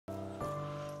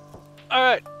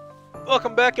Alright,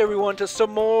 welcome back everyone to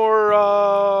some more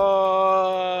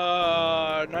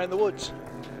Night in the Woods.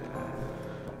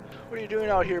 What are you doing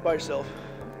out here by yourself?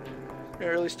 You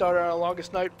early started on our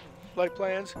longest night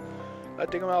plans. I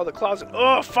dig them out of the closet.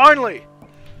 Oh, finally!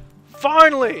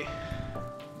 Finally!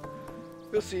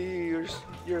 You'll see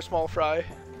you're a small fry,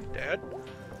 Dad.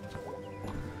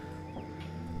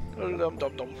 Dum dum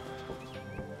dum.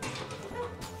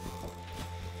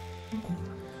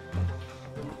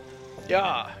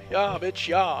 Yeah, bitch,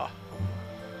 yeah.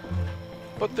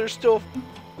 But there's still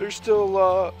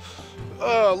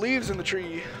leaves in the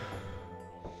tree.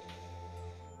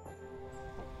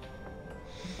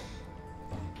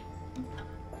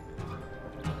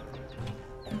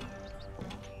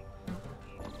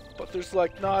 But there's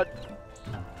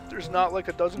not like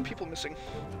a dozen people missing.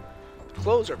 The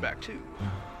clothes are back too.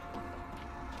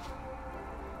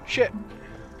 Shit.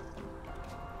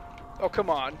 Oh, come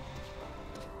on.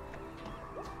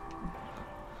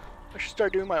 I should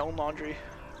start doing my own laundry.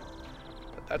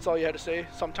 That's all you had to say?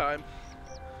 Sometime.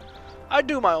 I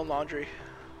do my own laundry.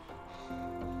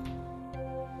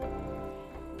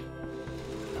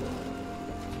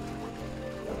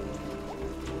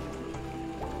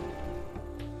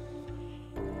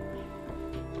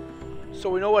 So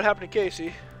we know what happened to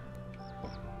Casey.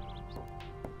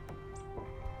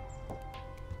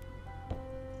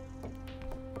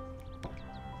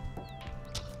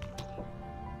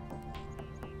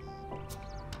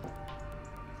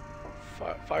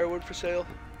 Firewood for sale.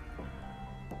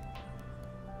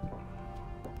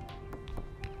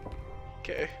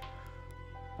 Okay.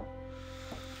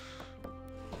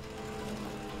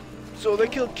 So they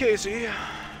killed Casey.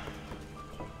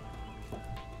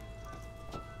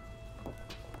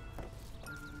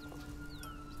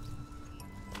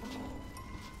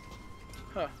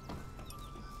 Huh.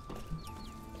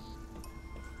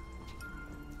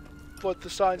 But the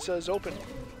sign says open.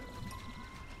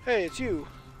 Hey, it's you.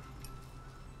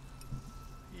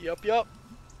 Yup.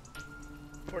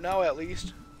 For now, at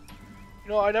least. You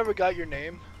know, I never got your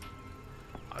name.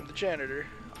 I'm the janitor.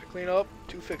 I clean up,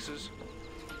 do fixes.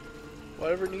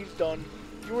 Whatever needs done.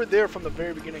 You were there from the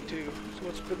very beginning, too. So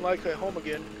it's been like at home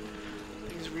again.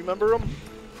 Things remember them?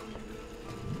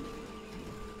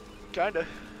 Kinda.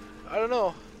 I don't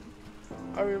know.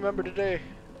 I remember today.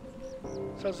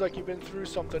 Sounds like you've been through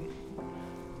something.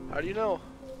 How do you know?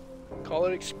 Call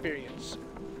it experience.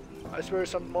 I swear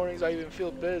some mornings I even feel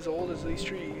a bit as old as these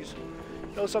trees.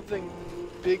 You know, something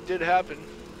big did happen.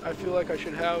 I feel like I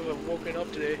should have woken up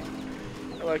today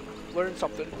and like learned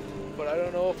something, but I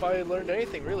don't know if I learned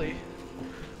anything really.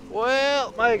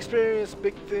 Well, my experience,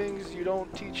 big things you don't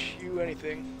teach you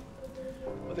anything,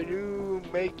 but they do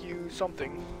make you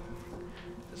something.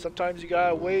 And sometimes you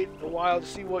gotta wait a while to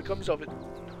see what comes of it.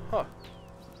 Huh.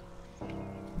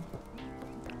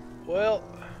 Well,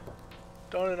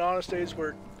 done an honest day's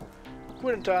work.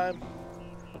 Quitting time.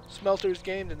 Smelter's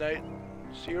game tonight.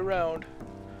 See you around.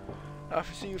 I'll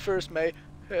see you first, mate.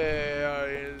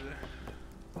 Hey,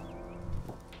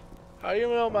 how do you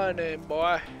know my name,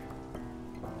 boy?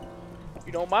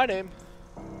 You know my name?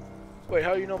 Wait,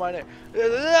 how do you know my name?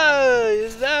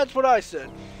 That's what I said.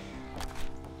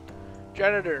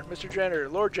 Janitor, Mr. Janitor,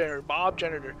 Lord Janitor, Bob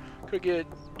Janitor. Could get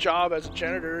a job as a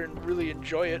janitor and really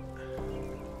enjoy it.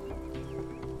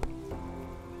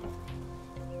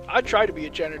 I'd try to be a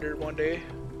janitor one day,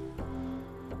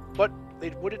 but they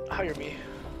wouldn't hire me.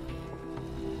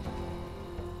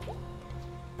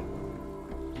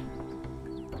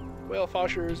 Well,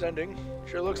 Foster is ending.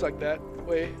 Sure looks like that.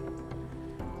 Wait.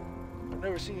 I've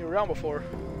never seen you around before.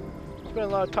 Spent a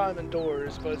lot of time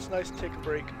indoors, but it's nice to take a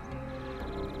break.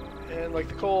 And like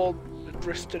the cold, it's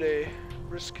brisk today.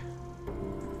 Brisk.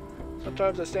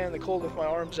 Sometimes I stand in the cold with my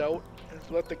arms out and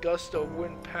let the gust of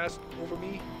wind pass over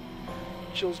me.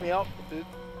 Chills me out a bit.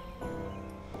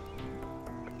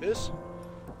 Like this?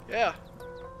 Yeah.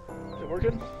 Is it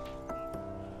working?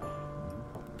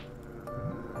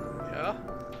 Yeah.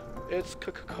 It's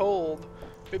cold.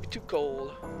 Maybe too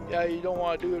cold. Yeah, you don't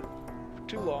want to do it for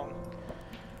too long.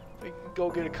 You can go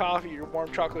get a coffee or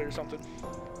warm chocolate or something.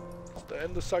 It's the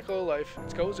endless cycle of life.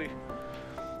 It's cozy.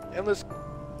 Endless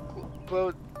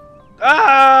glow.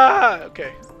 Ah!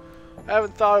 Okay. I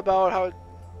haven't thought about how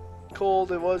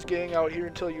cold it was getting out here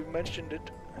until you mentioned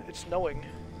it. It's snowing.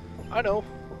 I know.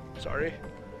 Sorry.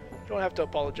 You don't have to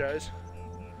apologize.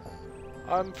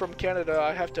 I'm from Canada.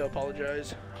 I have to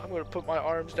apologize. I'm going to put my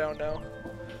arms down now.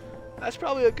 That's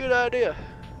probably a good idea.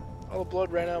 All the blood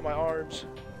ran out of my arms.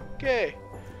 Okay.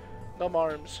 Numb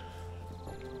arms.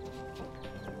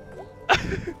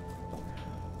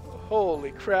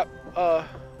 Holy crap.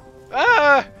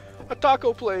 A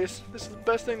taco place. This is the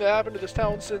best thing that happened to this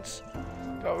town since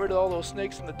got rid of all those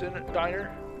snakes in the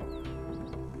diner.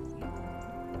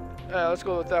 Yeah, let's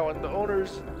go with that one. The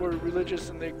owners were religious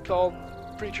and they called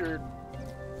preacher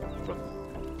from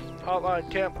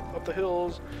hotline camp up the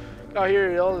hills. Got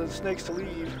here, all the snakes to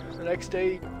leave. The next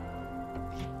day,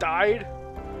 he died.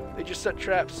 They just set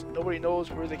traps. Nobody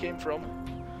knows where they came from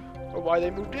or why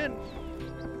they moved in.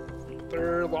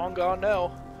 They're long gone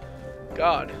now.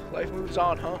 God, life moves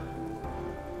on, huh?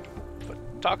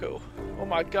 But taco. Oh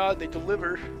my God, they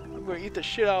deliver. I'm gonna eat the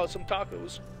shit out of some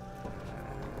tacos.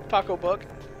 Taco Buck.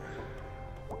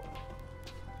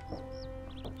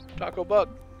 Taco Buck.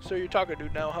 So you're taco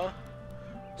dude now, huh?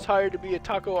 It's hired to be a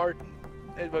taco art,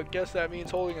 but I guess that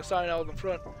means holding a sign out in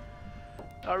front.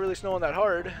 Not really snowing that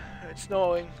hard. It's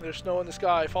snowing. There's snow in the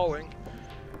sky falling.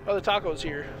 Other tacos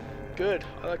here. Good.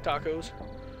 I like tacos.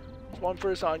 There's one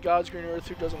person on God's green earth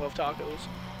who doesn't love tacos.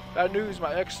 Bad news.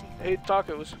 My ex hates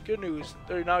tacos. Good news.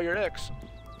 They're now your ex.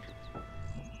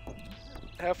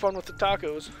 Have fun with the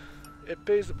tacos. It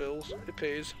pays the bills. It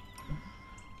pays.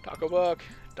 Taco Buck.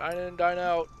 Dine in, dine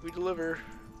out. We deliver.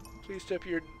 Please tip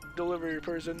your delivery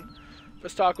person.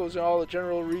 Best tacos in all the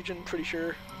general region, pretty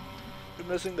sure. Been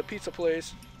missing the pizza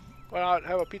place. Why not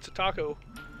have a pizza taco?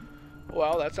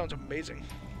 Wow, that sounds amazing.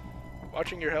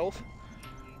 Watching your health?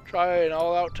 Try an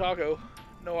all-out taco.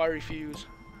 No, I refuse.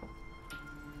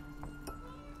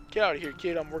 Get out of here,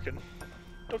 kid. I'm working.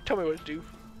 Don't tell me what to do.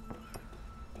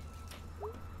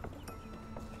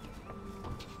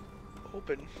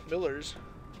 Open. Miller's.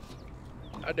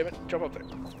 God damn it. Jump up there.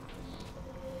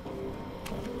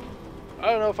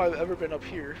 I don't know if I've ever been up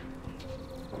here.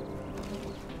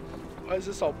 Why is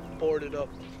this all boarded up?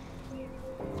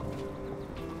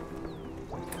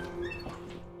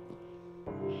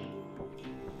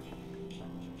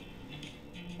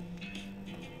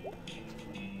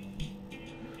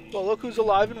 Well, look who's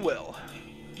alive and well.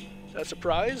 Is that a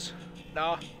surprise?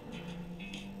 Nah.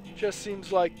 Just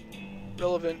seems like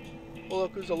relevant. Well,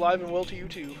 look who's alive and well to you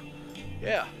too.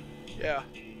 Yeah. Yeah.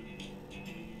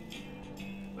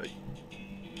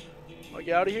 Wanna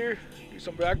get out of here? Do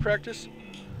some back practice?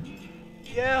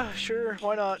 Yeah, sure,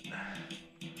 why not?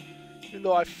 Even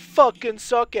though I fucking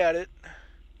suck at it.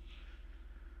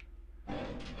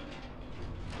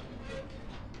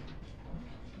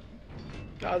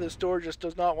 God, this door just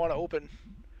does not want to open.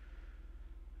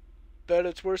 Bet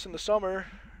it's worse in the summer.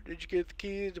 Did you get the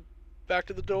key back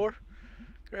to the door?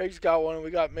 Greg's got one and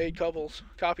we got made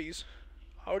copies.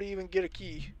 How do you even get a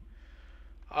key?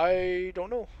 I don't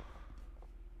know.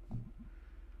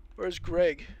 Where's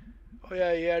Greg? Oh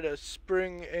yeah, he had a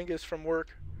spring Angus from work.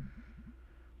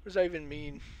 What does that even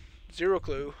mean? Zero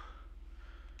clue.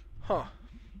 Huh.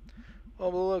 Well,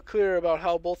 I'm a little clear about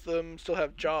how both of them still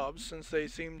have jobs, since they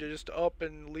seem to just up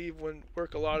and leave when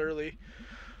work a lot early.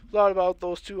 A lot about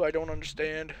those two I don't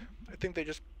understand. I think they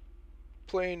just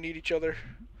plain need each other.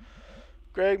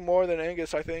 Greg more than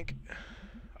Angus, I think.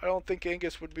 I don't think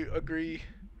Angus would agree.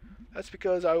 That's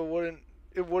because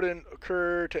it wouldn't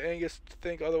occur to Angus to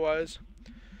think otherwise.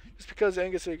 Just because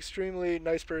Angus is an extremely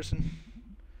nice person.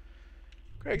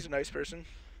 Greg's a nice person.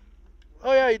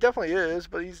 Oh yeah, he definitely is,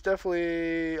 but he's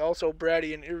definitely also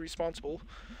bratty and irresponsible.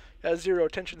 He has zero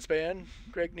attention span.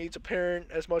 Greg needs a parent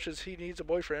as much as he needs a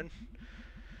boyfriend.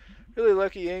 Really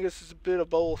lucky Angus is a bit of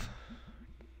both.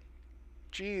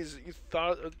 Jeez, you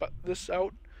thought about this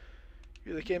out?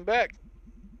 They came back.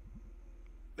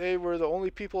 They were the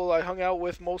only people I hung out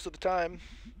with most of the time.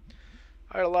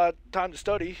 I had a lot of time to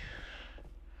study.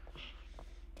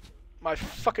 My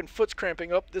fucking foot's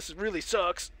cramping up. This really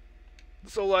sucks.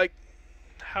 So, like,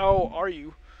 how are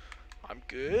you? I'm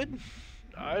good.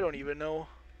 I don't even know.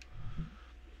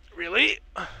 Really?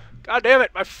 God damn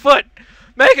it, my foot!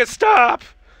 Make it stop!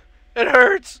 It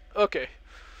hurts! Okay.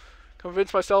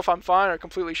 Convince myself I'm fine or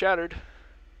completely shattered.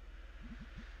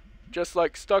 Just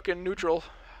like stuck in neutral.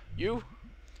 You?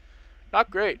 Not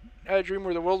great. I had a dream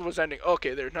where the world was ending.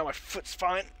 Okay, there. Now my foot's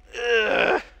fine.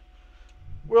 Ugh.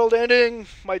 World ending.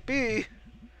 Might be.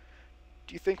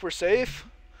 Do you think we're safe?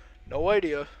 No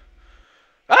idea.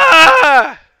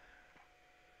 Ah!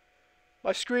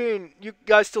 My screen. You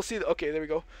guys still see the... Okay, there we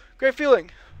go. Great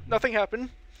feeling. Nothing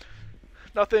happened.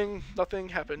 Nothing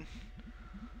happened.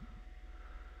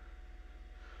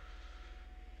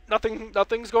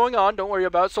 Nothing's going on. Don't worry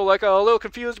about it. So, like, a little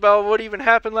confused about what even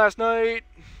happened last night.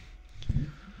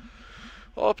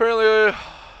 Well, apparently,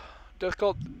 Death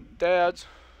Cult dads.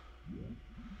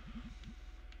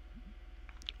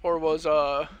 Or was,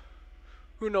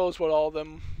 who knows what all of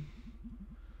them.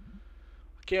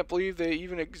 I can't believe they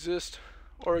even exist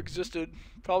or existed.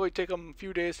 Probably take them a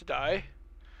few days to die.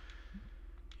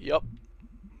 Yup.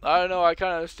 I don't know, I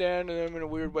kind of understand them in a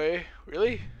weird way.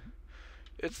 Really?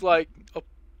 It's like a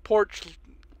porch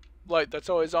light that's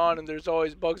always on and there's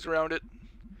always bugs around it.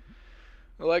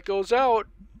 The light goes out,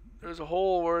 there's a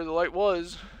hole where the light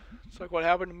was. It's like what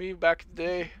happened to me back in the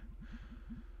day.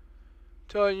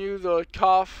 Telling you the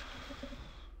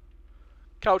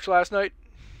couch last night.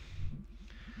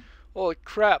 Holy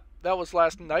crap, that was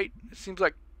last night. It seems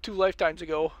like 2 lifetimes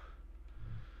ago.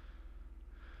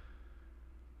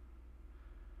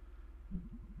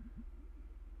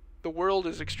 The world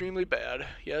is extremely bad.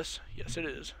 Yes, yes it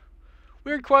is.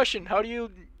 Weird question, how do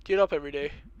you get up every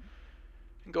day?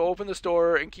 And go open the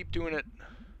store and keep doing it?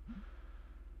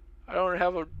 I don't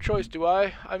have a choice, do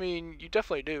I? I mean, you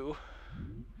definitely do.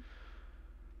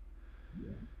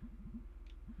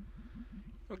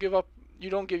 Don't give up. You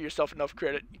don't give yourself enough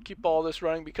credit. You keep all this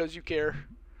running because you care.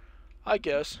 I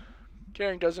guess.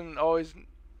 Caring doesn't always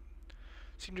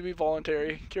seem to be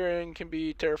voluntary. Caring can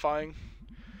be terrifying.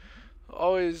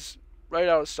 Always right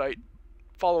out of sight.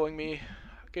 Following me.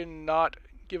 I cannot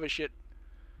give a shit.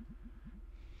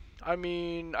 I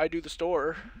mean, I do the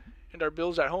store. And our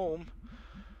bills at home.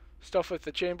 Stuff with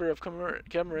the Chamber of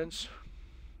Commerce.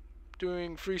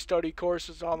 Doing free study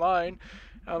courses online.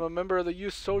 I'm a member of the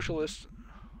Youth Socialists.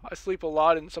 I sleep a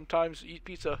lot and sometimes eat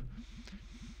pizza.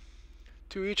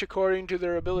 To each according to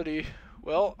their ability.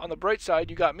 Well, on the bright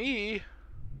side, you got me.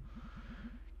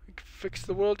 We can fix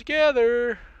the world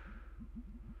together.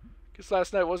 Guess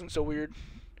last night wasn't so weird.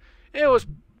 It was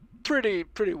pretty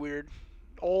weird.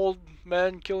 Old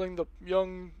men killing the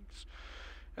young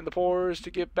and the poor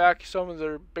to get back some of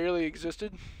their barely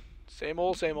existed. Same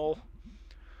old, same old.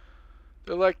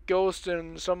 They're like ghosts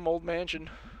in some old mansion,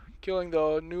 killing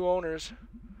the new owners.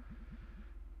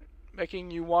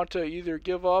 Making you want to either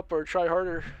give up or try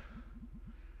harder.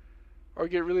 Or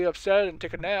get really upset and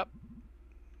take a nap.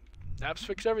 Naps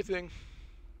fix everything.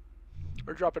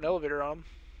 Or drop an elevator on them.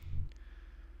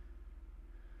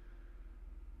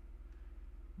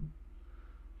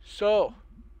 So,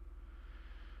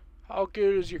 how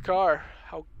good is your car?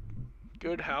 How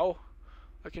good? How?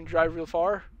 I can drive real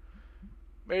far.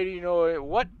 Maybe you know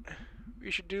what?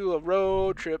 We should do a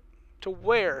road trip. To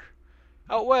where?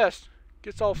 Out west.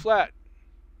 Gets all flat.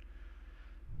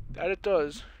 That it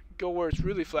does. Go where it's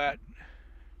really flat.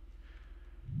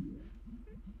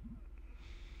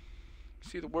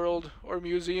 See the world, or a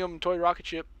museum toy rocket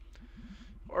ship,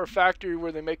 or a factory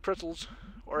where they make pretzels,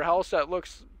 or a house that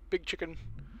looks big chicken.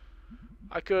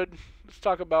 Let's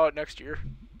talk about it next year.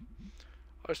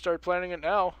 I start planning it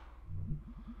now.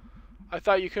 I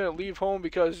thought you couldn't leave home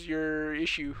because your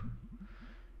issue.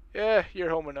 Yeah,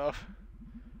 you're home enough.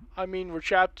 I mean, we're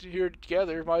trapped here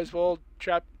together. Might as well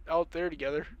trap out there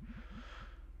together.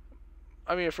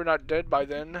 I mean, if we're not dead by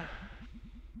then.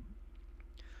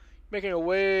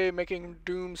 Making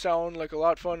Doom sound like a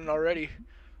lot of fun already.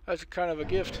 That's kind of a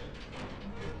gift.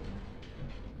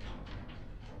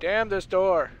 Damn this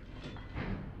door.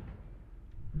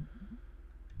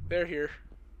 They're here.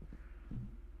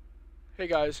 Hey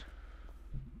guys.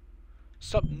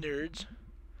 Sup, nerds?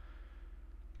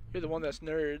 You're the one that's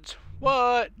nerds.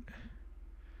 What?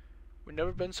 We've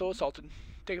never been so assaulted.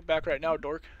 Take it back right now,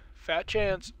 dork. Fat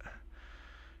chance.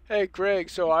 Hey, Greg,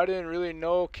 so I didn't really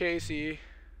know Casey.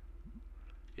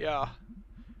 Yeah.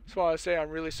 Just want to say I'm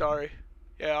really sorry.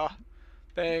 Yeah.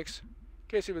 Thanks.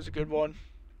 Casey was a good one.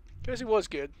 Casey was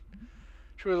good.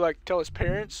 Should we, like, tell his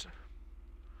parents?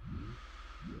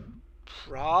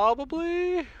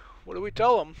 Probably. What do we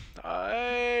tell them?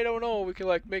 I don't know. We can,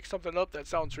 like, make something up that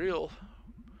sounds real.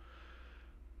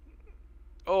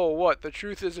 Oh, what? The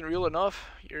truth isn't real enough?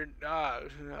 I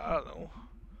don't know.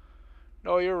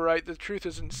 No, you're right. The truth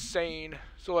is insane.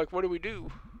 So, like, what do we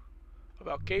do?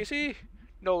 About Casey?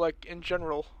 No, like, in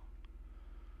general.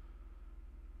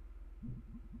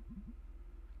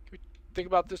 Can we think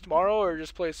about this tomorrow, or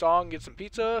just play a song, get some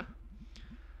pizza?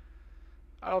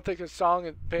 I don't think a song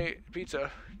and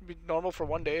pizza would be normal for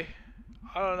one day.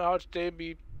 I don't know how today would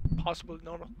be possibly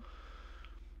normal.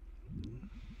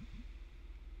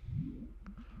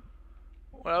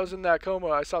 When I was in that coma,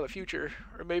 I saw the future.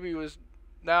 Or maybe it was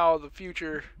now the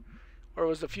future. Or it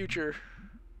was the future.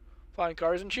 Flying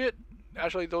cars and shit.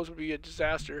 Actually, those would be a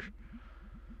disaster.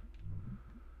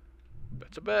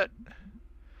 That's a bet.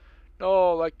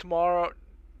 No, like tomorrow,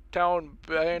 town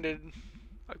abandoned.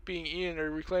 Like being eaten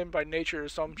or reclaimed by nature or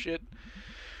some shit.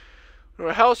 Where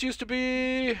a house used to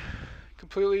be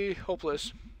completely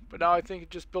hopeless. But now I think it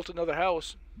just built another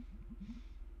house.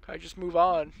 I just move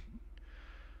on.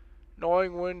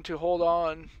 Knowing when to hold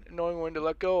on, and knowing when to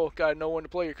let go. Gotta know when to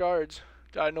play your cards.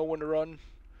 Gotta know when to run.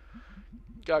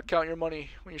 Gotta count your money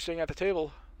when you're sitting at the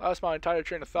table. That's my entire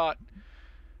train of thought.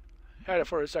 Had it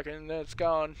for a second and then it's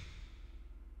gone.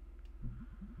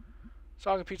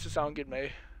 Song and pizza sound good,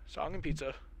 May. Song and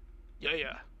pizza. Yeah,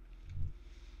 yeah.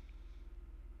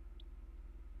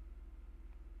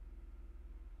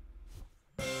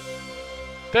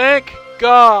 Thank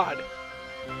God!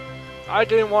 I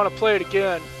didn't want to play it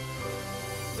again.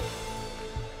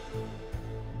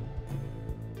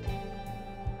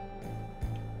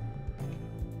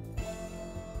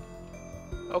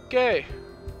 Okay.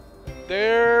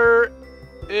 There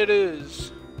it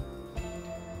is.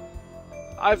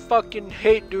 I fucking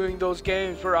hate doing those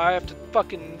games where I have to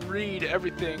fucking read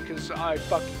everything because I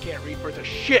fucking can't read worth a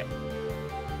shit.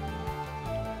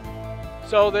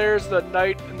 So there's the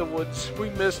night in the woods. We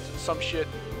missed some shit,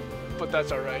 but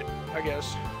that's alright, I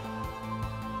guess.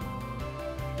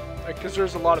 Because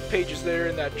there's a lot of pages there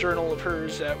in that journal of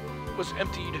hers that was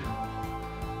emptied.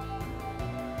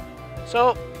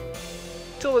 So,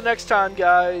 till the next time,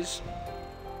 guys.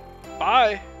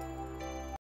 Bye.